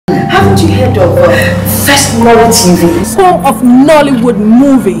haven't you heard of First Nollywood TV? Home of Nollywood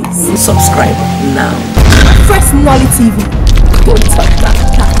movies. Subscribe now. First Nollywood TV. Don't touch that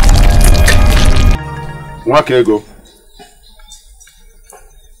cat. Nwakego.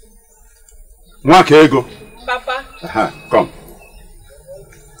 Nwakego. Papa. Come.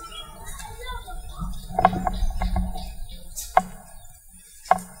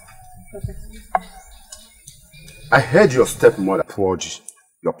 I heard your stepmother poured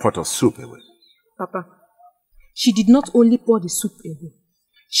your pot of soup away. Papa, she did not only pour the soup away,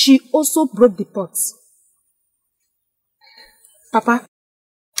 she also broke the pots. Papa,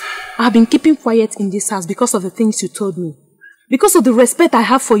 I have been keeping quiet in this house because of the things you told me. Because of the respect I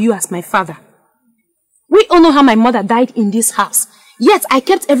have for you as my father. We all know how my mother died in this house, yet I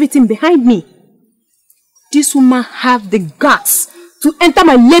kept everything behind me. This woman had the guts to enter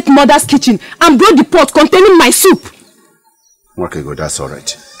my late mother's kitchen and broke the pot containing my soup. Okay, good. That's all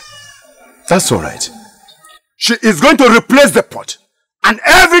right. That's all right. She is going to replace the pot and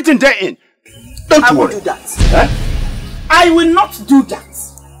everything therein. Don't worry. I won't do that. I will not do that.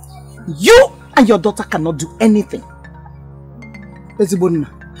 You and your daughter cannot do anything.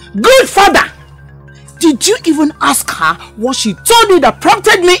 Good father! Did you even ask her what she told you that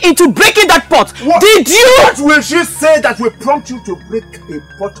prompted me into breaking that pot? What? Did you? What will she say that will prompt you to break a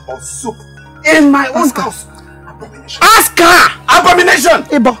pot of soup in my own house? Abomination. Ask her! Abomination!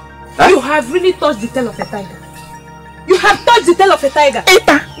 Ebo. You have really touched the tail of a tiger. You have touched the tail of a tiger.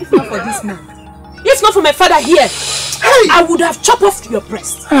 Eta. If not for this man, if not for my father here, I would have chopped off your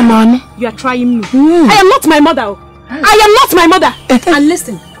breast. Mommy. You are trying me. I am not my mother. I am not my mother. And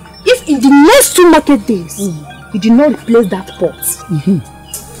listen, if in the next 2 market days, you did not replace that pot,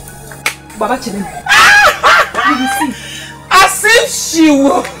 Baba Chinenye, you will see. As if she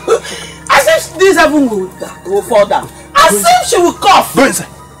will, as if this heaven will fall down. As if she will cough. Go inside.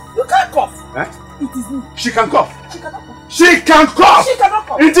 You can't cough. It is me. She can cough. She cannot cough. She can cough. She cannot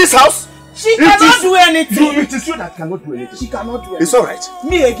cough. In this house. She cannot do anything. It is you that cannot do anything. She cannot do anything. It's all right.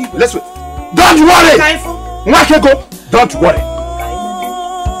 Me again. Let's wait. Don't worry. Nwakego, don't worry.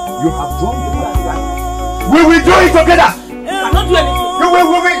 You have drawn the blood, right? We will do it together. You cannot do anything. You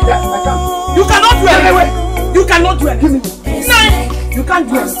will. Yes, I can. You cannot do anything. You cannot do anything. You can't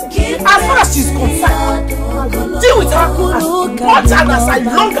do anything. As far as she's concerned, deal with her as much and as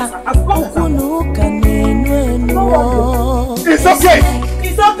long as It's okay.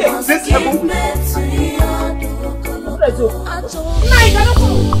 It's okay. This heaven.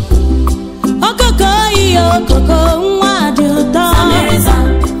 Okoko iyo koko nwa dị ụtọ.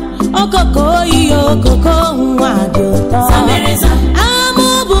 Okoko iyo koko nwa dị ụtọ. Amụ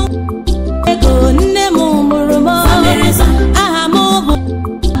bụ ego nne m mụrụ m. Aha m bụ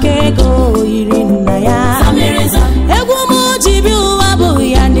ego yiri nna ya. Egwu m ji bi ụwa bụ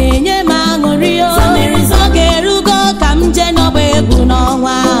ya na-enye m aṅụrị o. Oge erugo ka m je n'ọgba egwu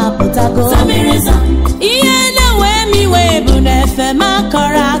n'ọnwa apụtago. Ihe na-ewe m iwe bụ na efe m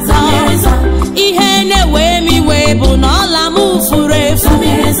akọrọ akọ. Ihe na-ewe m iwe bụ na ọla m furu efu.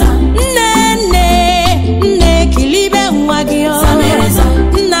 Nne kilibe nwa gị o.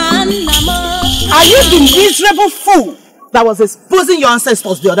 Nna m. Are you the miserable fool that was exposing your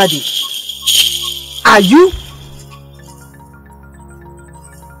ancestors the other day? Are you?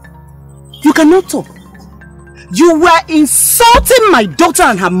 You cannot talk. You were insulting my daughter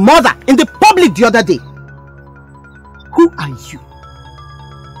and her mother in the public the other day. Who are you?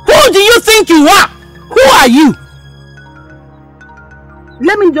 Who do you think you are? Who are you?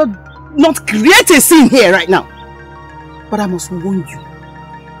 Let me just not create a scene here right now. But I must warn you.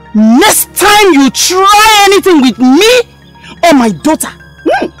 Next time you try anything with me or my daughter,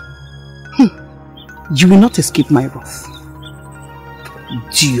 you will not escape my wrath.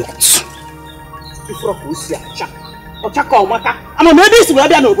 Idiot.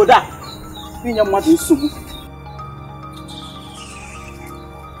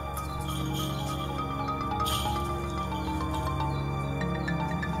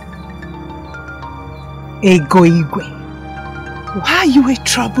 Ego Igwe, why are you a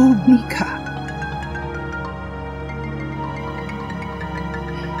troublemaker?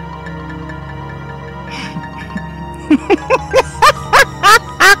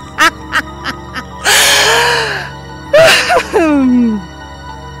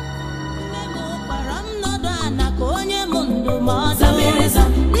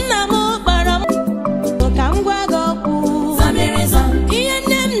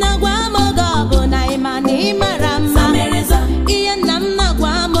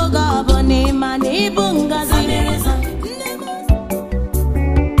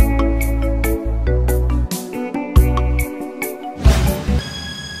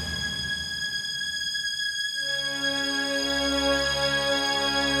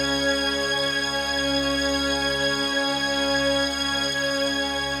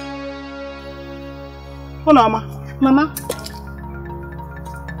 Unoma. Mama.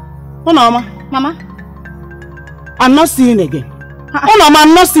 Unoma. Mama. I'm not seeing again. Unoma,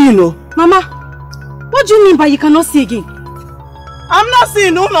 I'm not seeing you. Mama, what do you mean by you cannot see again? I'm not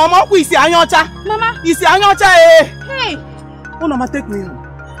seeing Unoma. Who is Anyocha? Mama. Is Anyocha? Eh? Hey. Unoma, take me home.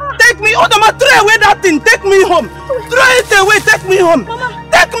 Take me. Unoma, throw away that thing. Take me home. Throw it away. Take me home. Mama.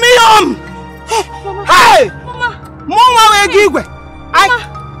 Take me home. Mama. Hey. Mama. Mama, Hey.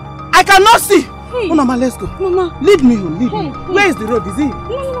 I cannot see. Hey. Unoma, let's go. Mama. Lead me home. Lead me. Hey. Where is the road? Is it? No.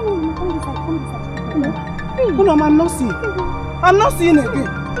 Come this side. Unoma, I'm not seeing. I'm not seeing again.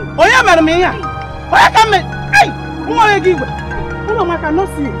 Oh yeah, madam. Oh yeah, come in. Hey. Unoma, I cannot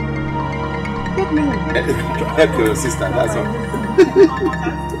see. Take me home. Help your sister, that's all.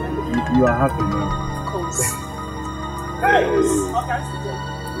 You are happy now. Of course. Hey.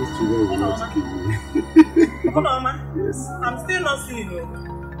 Yes. I'm still not seeing you.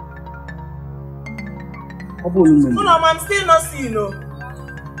 Unoma, I'm still not seeing you.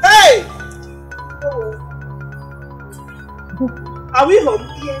 Hey! Are we home?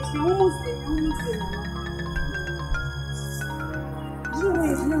 Yes, we're almost there.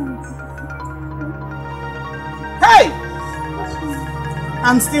 Hey!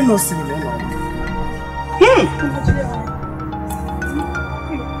 I'm still not seeing you.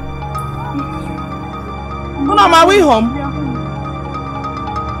 Unoma, are we home?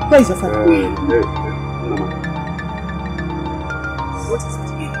 Where is your father? What is it?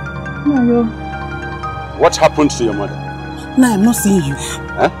 No. What happened to your mother? No, I'm not seeing you.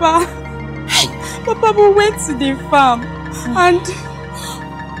 Papa, we went to the farm and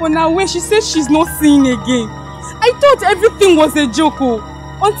on our way she said she's not seeing again. I thought everything was a joke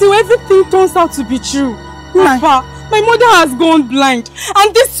until everything turns out to be true. Papa, my mother has gone blind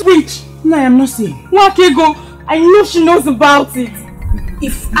and this witch, No, I'm not seeing. Wakego, I know she knows about it.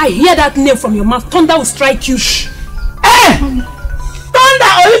 If I hear that name from your mouth, thunder will strike you. Eh!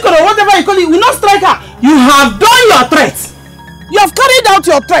 Thunder or Ikoro, whatever you call it, will not strike her. You have done your threat. You have carried out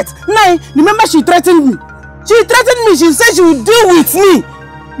your threat. Now, remember she threatened me. She threatened me. She said she will deal with me.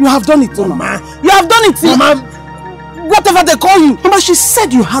 You have done it, Mama. You have done it, Mama. Whatever they call you. Mama, she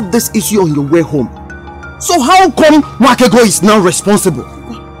said you had this issue on your way home. So how come Wakego is now responsible?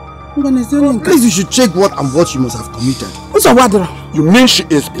 Please, you should check what you must have committed. You mean she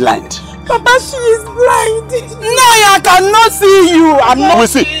is blind? Papa, she is blind. No, I cannot see you. I'm You not. will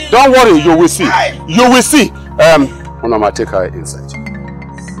see. Don't worry, you will see. You will see. Unoma, take her inside.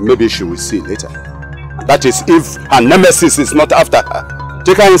 Maybe she will see later. That is if her nemesis is not after her.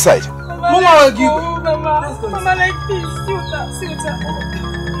 Take her inside. Mama will give her. Mama, like this. See what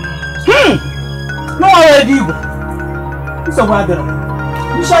No, I will give her. It's a bad girl.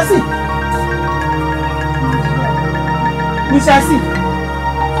 We shall see. We shall see.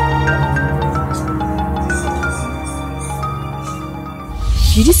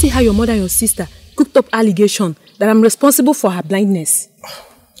 Did you see how your mother and your sister cooked up allegation that I'm responsible for her blindness?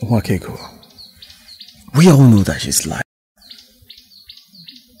 Wakego, we all know that she's lying.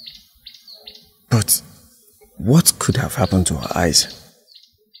 But what could have happened to her eyes?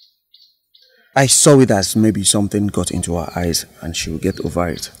 I saw it as maybe something got into her eyes and she will get over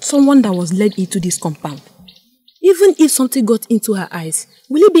it. Someone that was led into this compound. Even if something got into her eyes,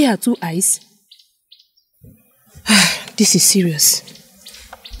 will it be her two eyes? This is serious.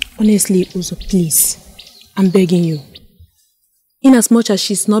 Honestly, Uzo, please, I'm begging you. In as much as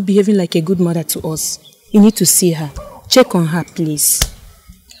she's not behaving like a good mother to us, you need to see her. Check on her, please.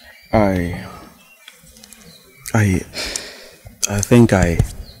 I think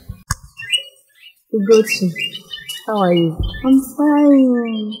Ugochi, how are you? I'm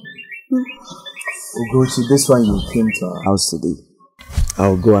fine. Ugochi, this one you came to our house today.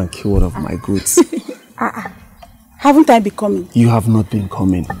 I'll go and kill one of my goats. Haven't I been coming? You have not been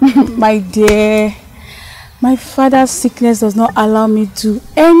coming. My dear, my father's sickness does not allow me to do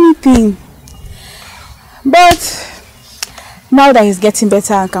anything. But now that he's getting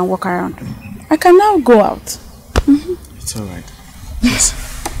better and can walk around, I can now go out. It's alright. Yes.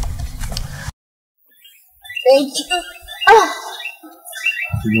 Thank you.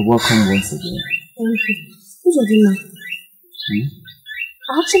 You're welcome once again. Thank you. Who's your dinner?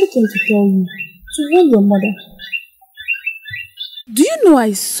 I actually came to tell you to warn your mother. Do you know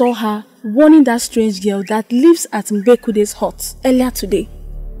I saw her warning that strange girl that lives at Mbekude's hut earlier today?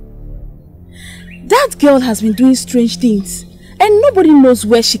 That girl has been doing strange things and nobody knows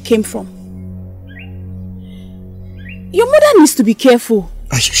where she came from. Your mother needs to be careful.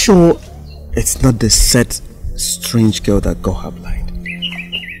 Are you sure it's not the said strange girl that got her blind?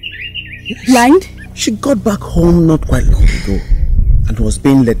 Yes. Blind? She got back home not quite long ago and was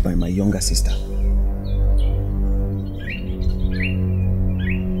being led by my younger sister.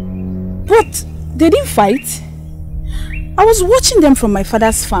 But they didn't fight. I was watching them from my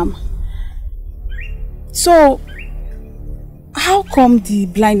father's farm. So, how come the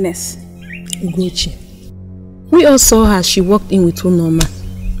blindness? Ugochi, we all saw her. She walked in with Unoma.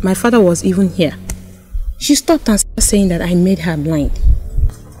 My father was even here. She stopped and started saying that I made her blind.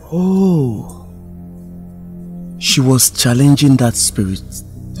 Oh. She was challenging that spirit.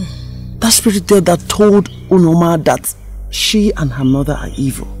 That spirit there that told Unoma that she and her mother are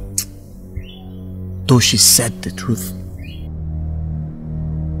evil. Though she said the truth.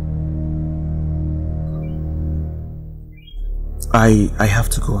 I have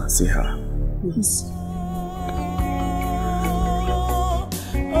to go and see her. Yes.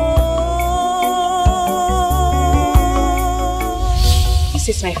 This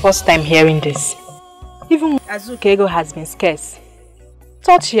is my first time hearing this. Even Azukego has been scarce.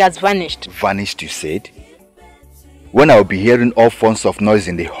 Thought she has vanished. Vanished, you said? When I will be hearing all forms of noise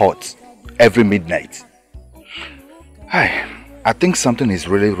in the hut every midnight. I think something is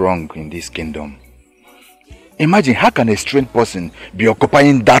really wrong in this kingdom. Imagine, how can a strange person be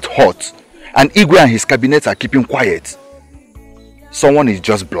occupying that hut and Igwe and his cabinet are keeping quiet? Someone is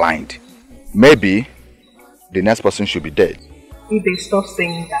just blind. Maybe the next person should be dead. If they stop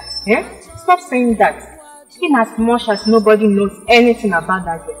saying that, Stop saying that. In as much as nobody knows anything about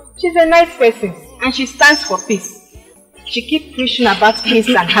that girl, she's a nice person and she stands for peace. She keeps preaching about peace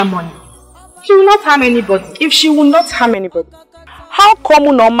and harmony. She will not harm anybody. If she will not harm anybody, how come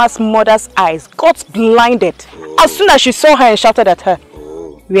Unoma's mother's eyes got blinded as soon as she saw her and shouted at her?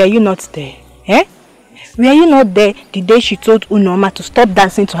 Were you not there? Were you not there the day she told Unoma to stop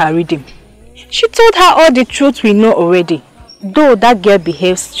dancing to her rhythm? She told her all the truth we know already. Though that girl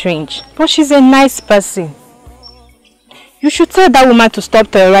behaves strange, but she's a nice person. You should tell that woman to stop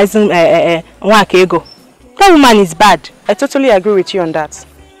terrorizing Nwakego. That woman is bad. I totally agree with you on that.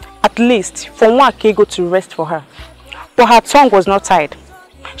 At least for Nwakego to rest for her. But her tongue was not tied.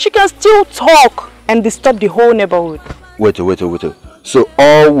 She can still talk and disturb the whole neighborhood. Wait. So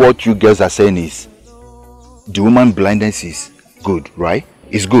all what you girls are saying is the woman blindness is good, right?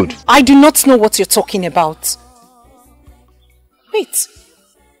 It's good. I do not know what you're talking about. Wait.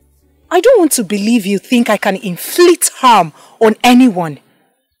 I don't want to believe you think I can inflict harm on anyone.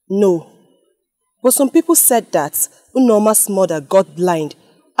 No. But some people said that Unoma's mother got blind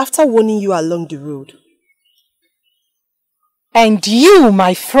after warning you along the road. And you,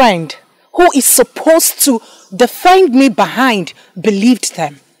 my friend, who is supposed to defend me behind, believed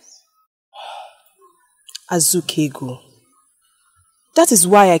them. Azukego, that is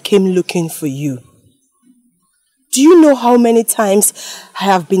why I came looking for you. Do you know how many times I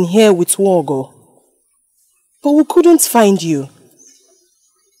have been here with Wogo? But we couldn't find you.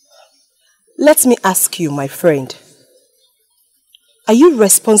 Let me ask you, my friend. Are you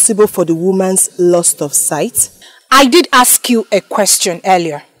responsible for the woman's loss of sight? I did ask you a question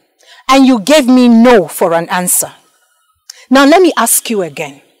earlier, and you gave me no for an answer. Now let me ask you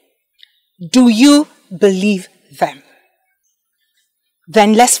again. Do you believe them?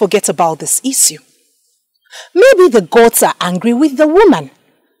 Then let's forget about this issue. Maybe the gods are angry with the woman.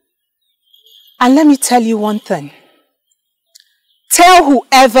 And let me tell you one thing. Tell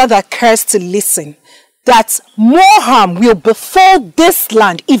whoever that cares to listen that more harm will befall this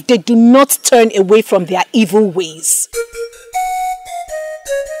land if they do not turn away from their evil ways.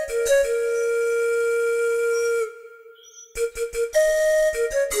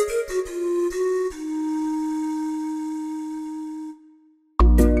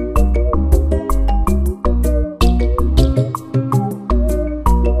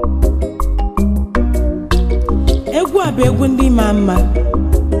 Egwu ndị mama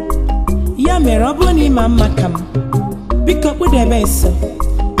ya mere ọ bụ ni mama kam biko kpụdebe nso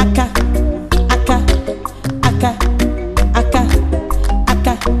aka aka aka aka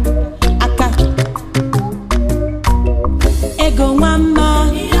aka aka ego mama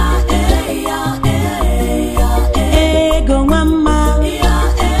ego mama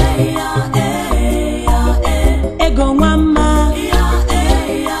ego mama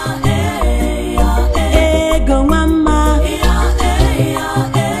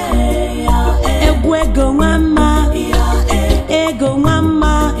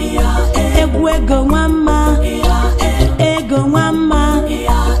ego mama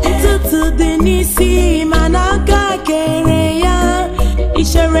tutu dị n'isi mana aka kere ya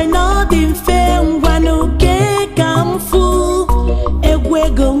ishere na ọ dị mfe ngwa n'oke ka mfu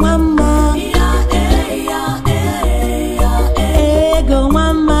ego mama ego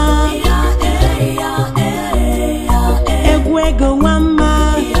mama ego mama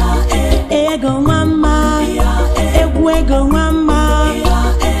ego mama ego mama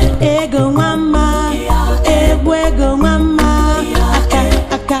ego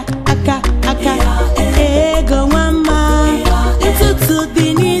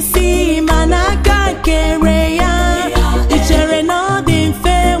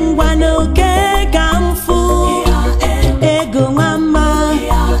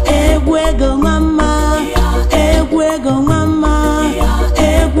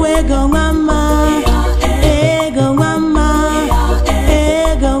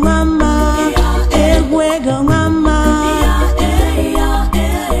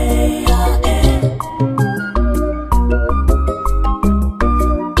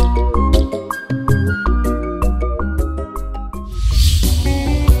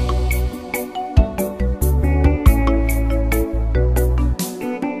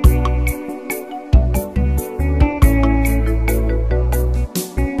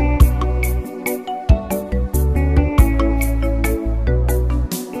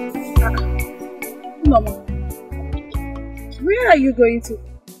Mama. Where are you going to?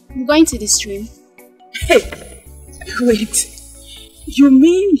 I'm going to the stream. Hey, wait. You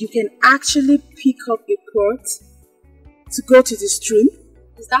mean you can actually pick up a pot to go to the stream?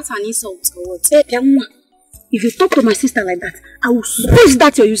 Is that an insult or what? Hey, Emma, if you talk to my sister like that, I will squeeze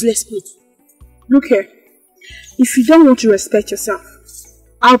that your useless pot. Look here. If you don't want to respect yourself,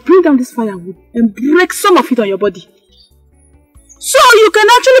 I'll bring down this firewood and break some of it on your body. So you can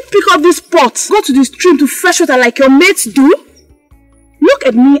actually pick up this pot, go to the stream to fetch water like your mates do? Look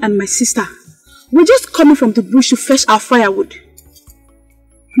at me and my sister. We're just coming from the bush to fetch our firewood.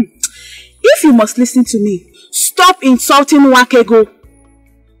 If you must listen to me, stop insulting Wakego.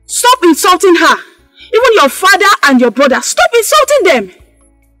 Stop insulting her. Even your father and your brother, stop insulting them.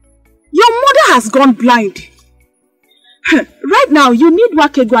 Your mother has gone blind. Right now, you need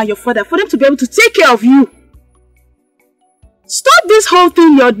Wakego and your father for them to be able to take care of you. Stop this whole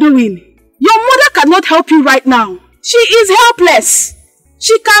thing you're doing. Your mother cannot help you right now. She is helpless.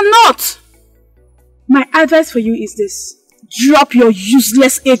 She cannot. My advice for you is this. Drop your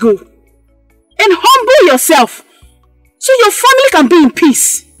useless ego and humble yourself so your family can be in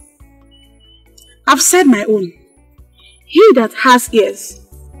peace. I've said my own. He that has ears,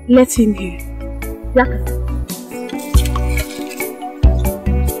 let him hear. Yaka.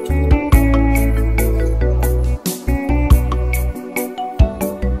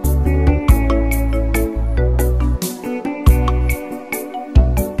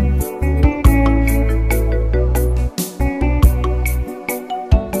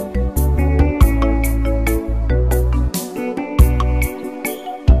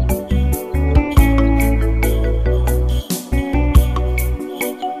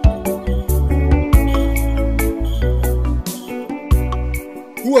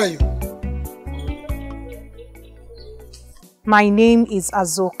 My name is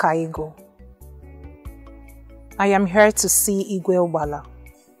Ozokwor. I am here to see Igwe Ubah.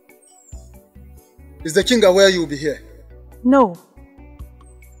 Is the king aware you will be here? No.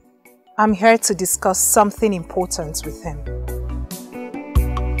 I'm here to discuss something important with him.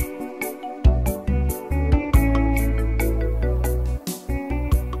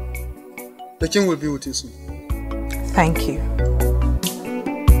 The king will be with you soon. Thank you.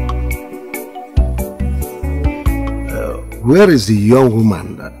 Where is the young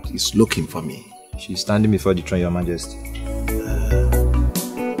woman that is looking for me? She's standing before the throne, Your Majesty.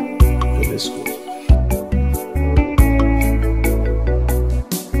 Let's go.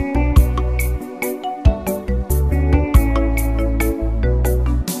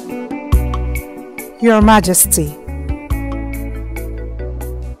 Your Majesty.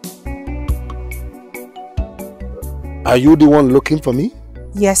 Are you the one looking for me?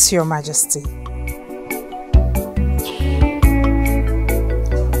 Yes, Your Majesty.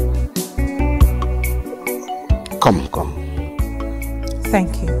 Come.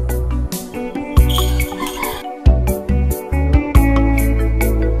 Thank you.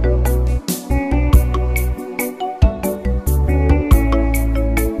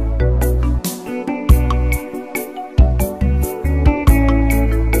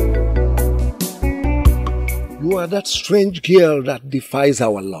 You are that strange girl that defies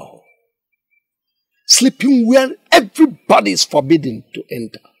our law. Sleeping where everybody is forbidden to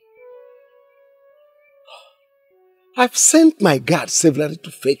enter. I've sent my guards severally to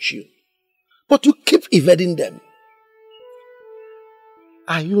fetch you, but you keep evading them.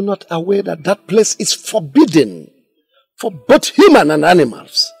 Are you not aware that that place is forbidden for both human and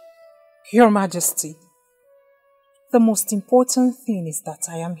animals? Your Majesty, the most important thing is that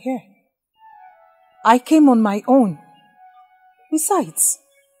I am here. I came on my own. Besides,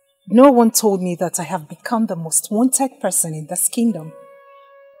 no one told me that I have become the most wanted person in this kingdom.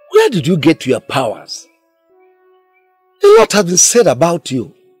 Where did you get your powers? A lot has been said about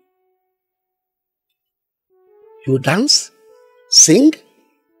you. You dance, sing,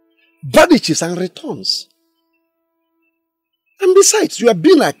 vanishes and returns. And besides, you are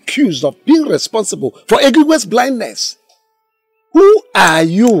being accused of being responsible for Egwe's blindness. Who are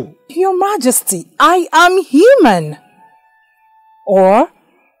you? Your Majesty, I am human. Or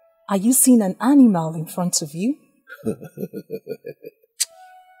are you seeing an animal in front of you?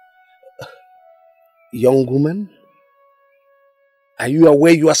 Young woman, are you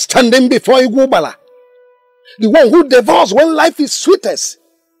aware you are standing before Igwe Ubah? The one who devours when life is sweetest.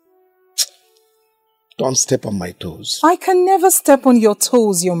 Don't step on my toes. I can never step on your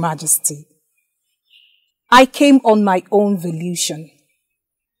toes, Your Majesty. I came on my own volition.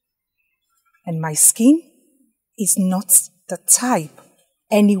 And my skin is not the type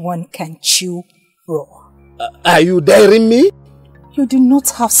anyone can chew raw. Are you daring me? You do not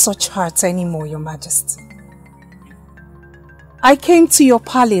have such heart anymore, Your Majesty. I came to your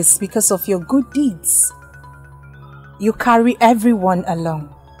palace because of your good deeds. You carry everyone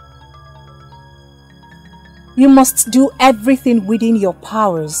along. You must do everything within your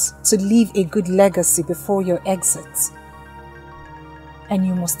powers to leave a good legacy before your exit. And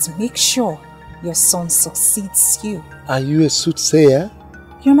you must make sure your son succeeds you. Are you a soothsayer?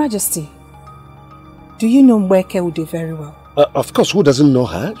 Your Majesty, do you know Rechael Okonkwo very well? Of course, who doesn't know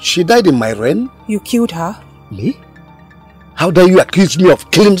her? She died in my reign. You killed her? Me? How dare you accuse me of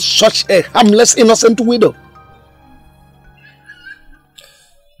killing such a harmless, innocent widow?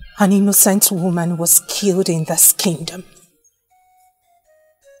 An innocent woman was killed in this kingdom.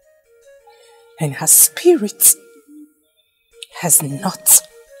 And her spirit has not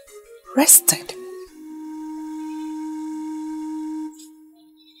rested.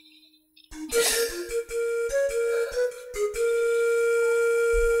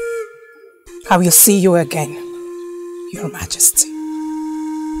 I will see you again, Your Majesty.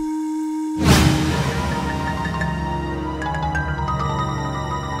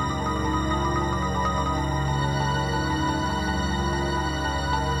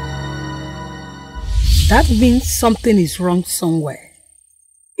 That means something is wrong somewhere.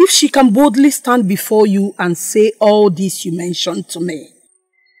 If she can boldly stand before you and say all this you mentioned to me,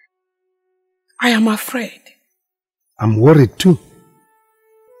 I am afraid. I'm worried too.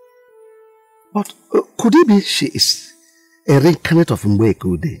 But could it be she is a reincarnate of Ngozi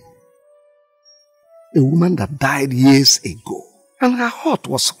Ezeonu? A woman that died years ago and her heart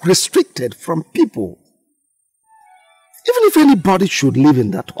was restricted from people. Even if anybody should live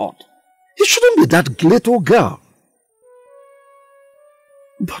in that heart, it shouldn't be that little girl.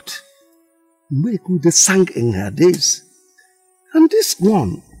 But Ngozi Ezeonu sang in her days. And this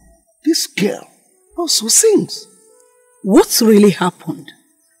girl, also sings. What's really happened?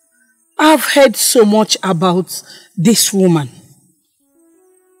 I've heard so much about this woman.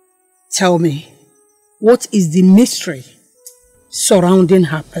 Tell me, what is the mystery surrounding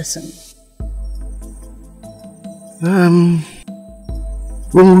her person? When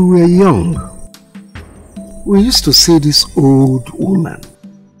we were young, we used to see this old woman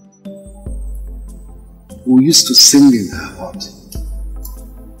who used to sing in her heart.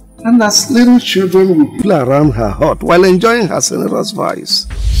 And as little children, we play around her heart while enjoying her sonorous voice.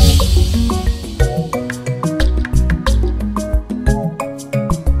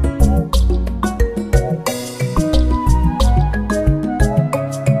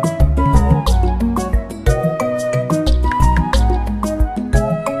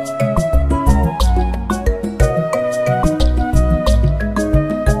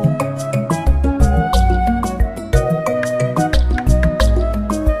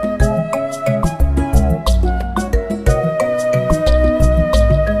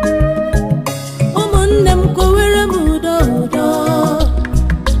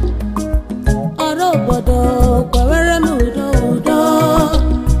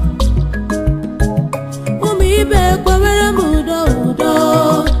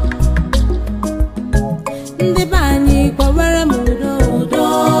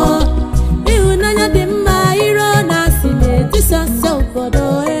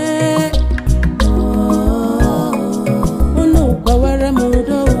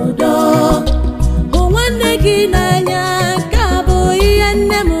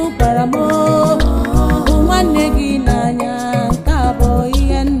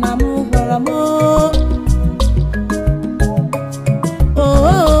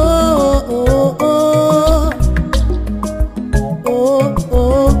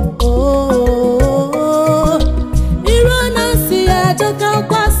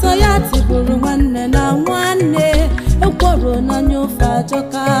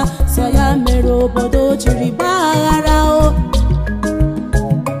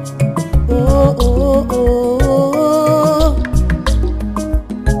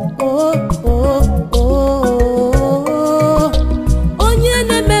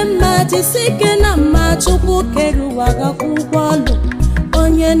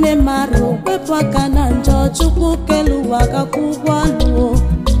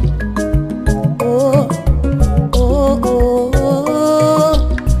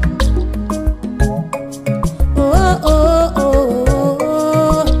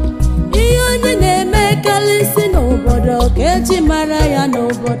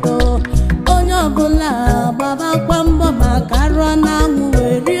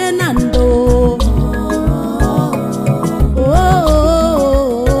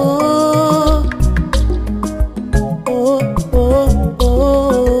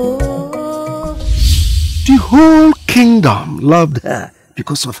 Oh loved her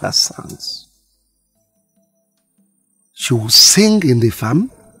because of her sons. She would sing in the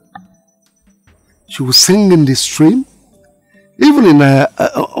farm. She would sing in the stream. Even in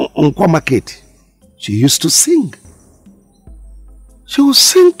Nkwa market, she used to sing. She would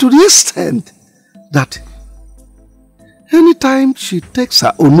sing to the extent that anytime she takes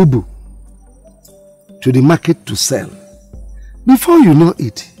her onubu to the market to sell, before you know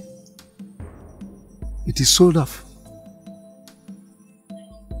it, it is sold off.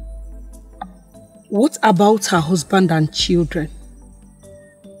 What about her husband and children?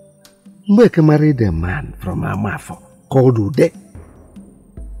 Mbeke married a man from Amafo called Ude.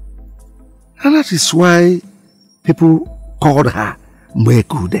 And that is why people called her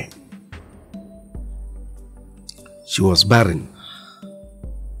Mbeke Ude. She was barren,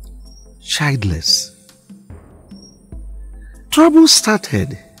 childless. Trouble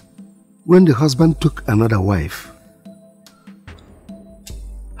started when the husband took another wife.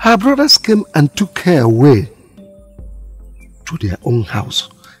 Her brothers came and took her away to their own house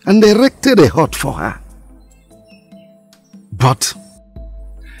and they erected a hut for her. But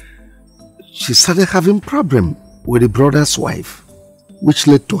she started having problem with the brother's wife, which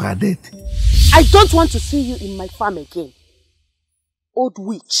led to her death. I don't want to see you in my farm again. Old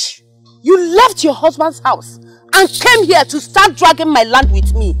witch. You left your husband's house and came here to start dragging my land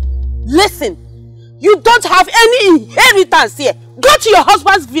with me. Listen, you don't have any inheritance here. Go to your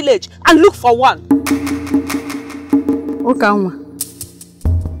husband's village and look for one.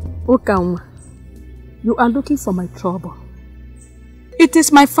 Okanwa, you are looking for my trouble. It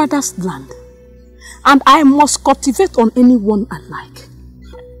is my father's land, and I must cultivate on anyone I like.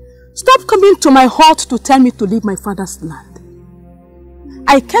 Stop coming to my hut to tell me to leave my father's land.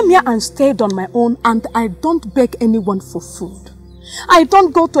 I came here and stayed on my own, and I don't beg anyone for food. I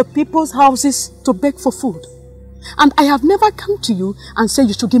don't go to people's houses to beg for food. And I have never come to you and said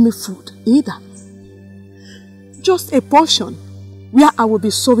you should give me food either. Just a portion where I will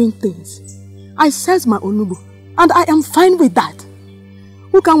be sowing things. I sells my onubu, and I am fine with that.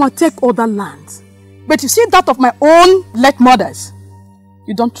 Who can take other lands? But you see that of my own late mothers,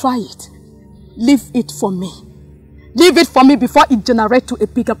 you don't try it. Leave it for me. Leave it for me before it generates to a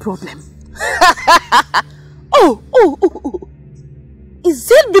bigger problem. Oh.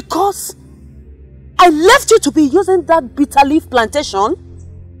 Is it because I left you to be using that bitter leaf plantation?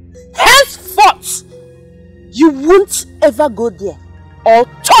 Henceforth, you won't ever go there or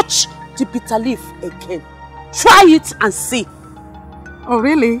touch the bitter leaf again. Try it and see. Oh,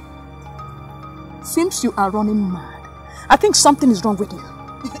 really? Seems you are running mad. I think something is wrong with you.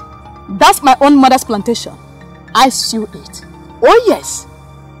 That's my own mother's plantation. I sew it. Oh yes.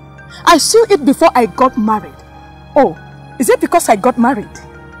 I sew it before I got married. Oh, is it because I got married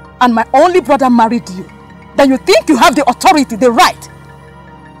and my only brother married you, then you think you have the authority, the right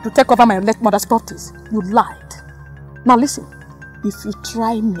to take over my late mother's properties? You lied. Now listen, if you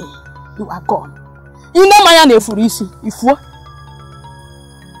try me, you are gone. You know my name for easy. If what?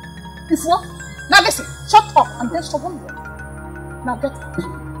 Now listen, shut up and then stop one word. Now get out.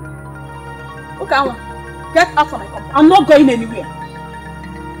 Okay, get out from my company. I'm not going anywhere.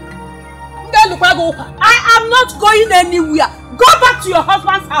 I am not going anywhere. Go back to your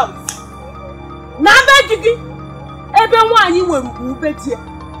husband's house.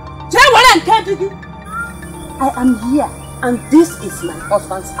 I am here, and this is my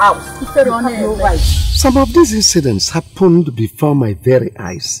husband's house. If you have no right. Some of these incidents happened before my very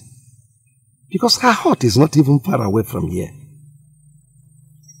eyes. Because her hut is not even far away from here.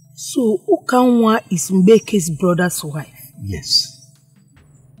 So, Okanwa is Mbeke's brother's wife? Yes.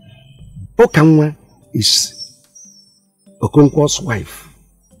 Okanwa is Okonkwo's wife,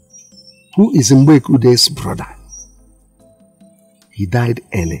 who is Mbeke Ude's brother. He died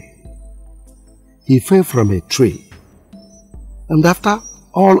early. He fell from a tree, and after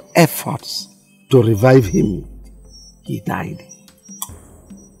all efforts to revive him, he died.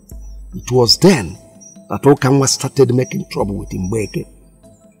 It was then that Okanwa started making trouble with Mbeke.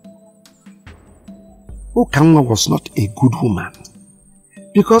 Okanwa was not a good woman,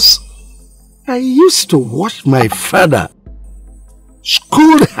 because I used to watch my father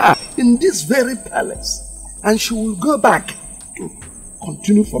scold her in this very palace, and she will go back to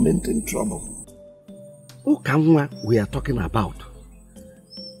continue fomenting trouble. Okanwa we are talking about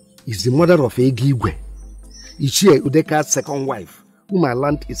is the mother of Igwe, Ichie Udeka's second wife, whom I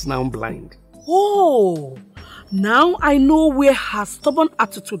learned is now blind. Oh, now I know where her stubborn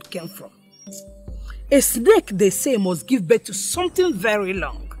attitude came from. A snake, they say, must give birth to something very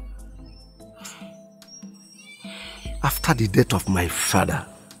long. After the death of my father,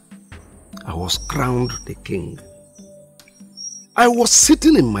 I was crowned the king. I was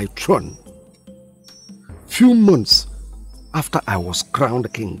sitting in my throne few months after I was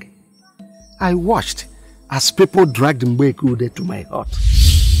crowned king. I watched as people dragged Mbekude to my hut.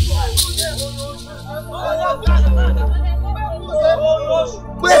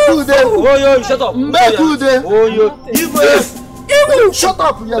 Mbekude! Shut up! Mbekude! Shut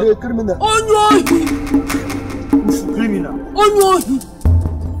up! You are a criminal. Criminal.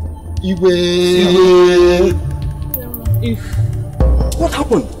 What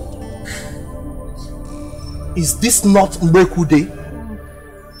happened? Is this not Mbekude?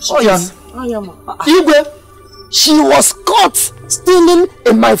 Igwe, she was caught stealing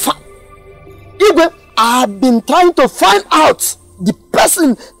in my farm. Igwe, I have been trying to find out the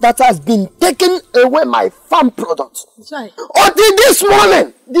person that has been taking away my farm product. Until this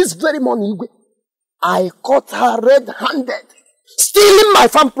morning, this very morning, Igwe, I caught her red-handed stealing my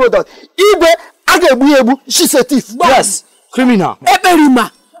farm product. Igwe, Agebuyebu, she's a thief. Yes, criminal.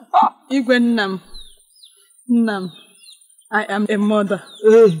 Eberima. Igwe Nam, I am a mother.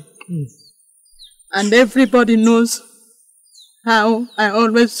 And everybody knows how I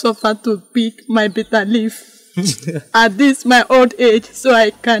always suffer to pick my bitter leaf. At this my old age, so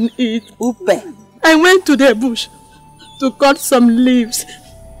I can eat. I went to the bush to cut some leaves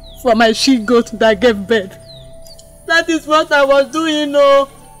for my she-goat that gave birth. That is what I was doing,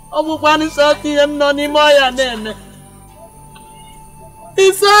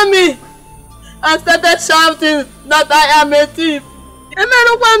 He saw me and started shouting that I am a thief. I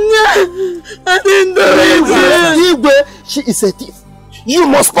didn't do it. Igwe, she is a thief. You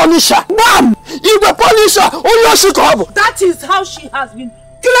must punish her. Bam! Igwe, punish her. That is how she has been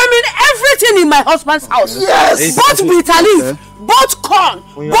claiming everything in my husband's house. Yes! Both bitter leaf, both corn,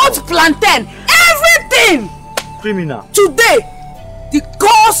 both plantain, everything! Criminal. Today, the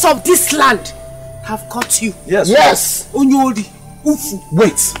gods of this land have caught you. Yes! Onyodi, Ufu.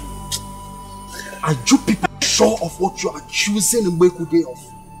 Wait. Are you people sure of what you are accusing Mbekude of?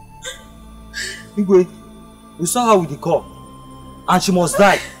 Igwe, we saw her with the car. And she must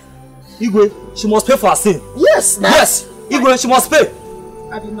die. Igwe, she must pay for her sin. Yes! Yes! Igwe, she must pay.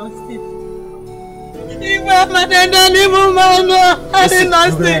 I did not steal. I did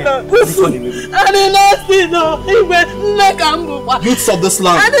not steal. Youths of this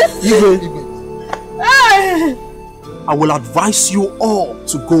land, Igwe, I will advise you all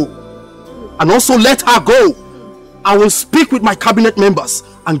to go. And also let her go. I will speak with my cabinet members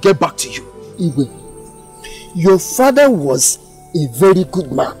and get back to you. Igwe, your father was a very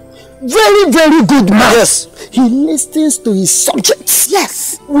good man. Very, very good man. Yes. He listens to his subjects.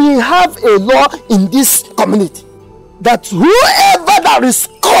 Yes. We have a law in this community that whoever that is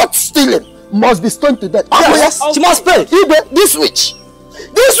caught stealing must be stoned to death. Yes. She must pay. Igwe, this witch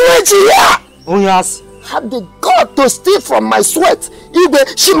here. Oh yes. Had the God to steal from my sweat.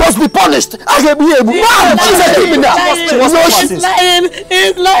 Igwe, she must be punished. She's a criminal. He's lying.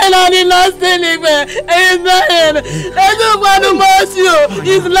 He's lying and he's not stealing. He's lying. Everyone must you.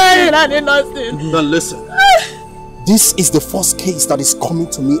 He's lying and he's not stealing. Then listen. This is the first case that is coming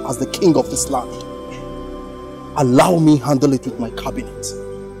to me as the king of this land. Allow me handle it with my cabinet.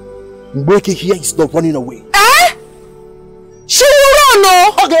 Mbeke here is not running away. She will run,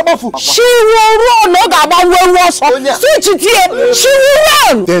 no. She will run, no. Switch it here. She will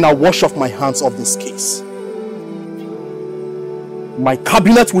run. Then I wash off my hands of this case. My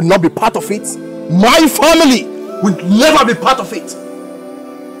cabinet will not be part of it. My family will never be part of it.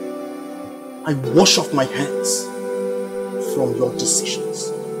 I wash off my hands from your decisions.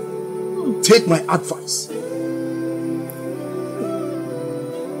 Take my advice.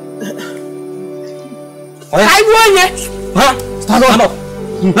 I want you. Huh? Stand up.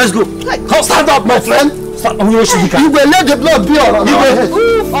 Let's go. Come stand up, my friend. Stand up. You will let the blood be on your head.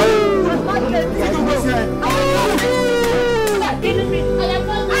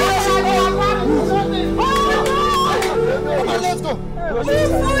 Let's go.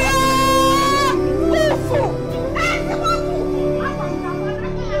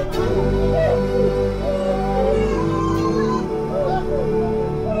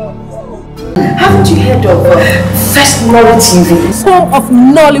 Haven't you heard of First Nollywood TV? Home of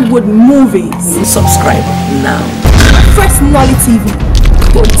Nollywood movies. Subscribe now. First Nollywood TV.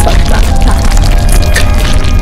 Go touch.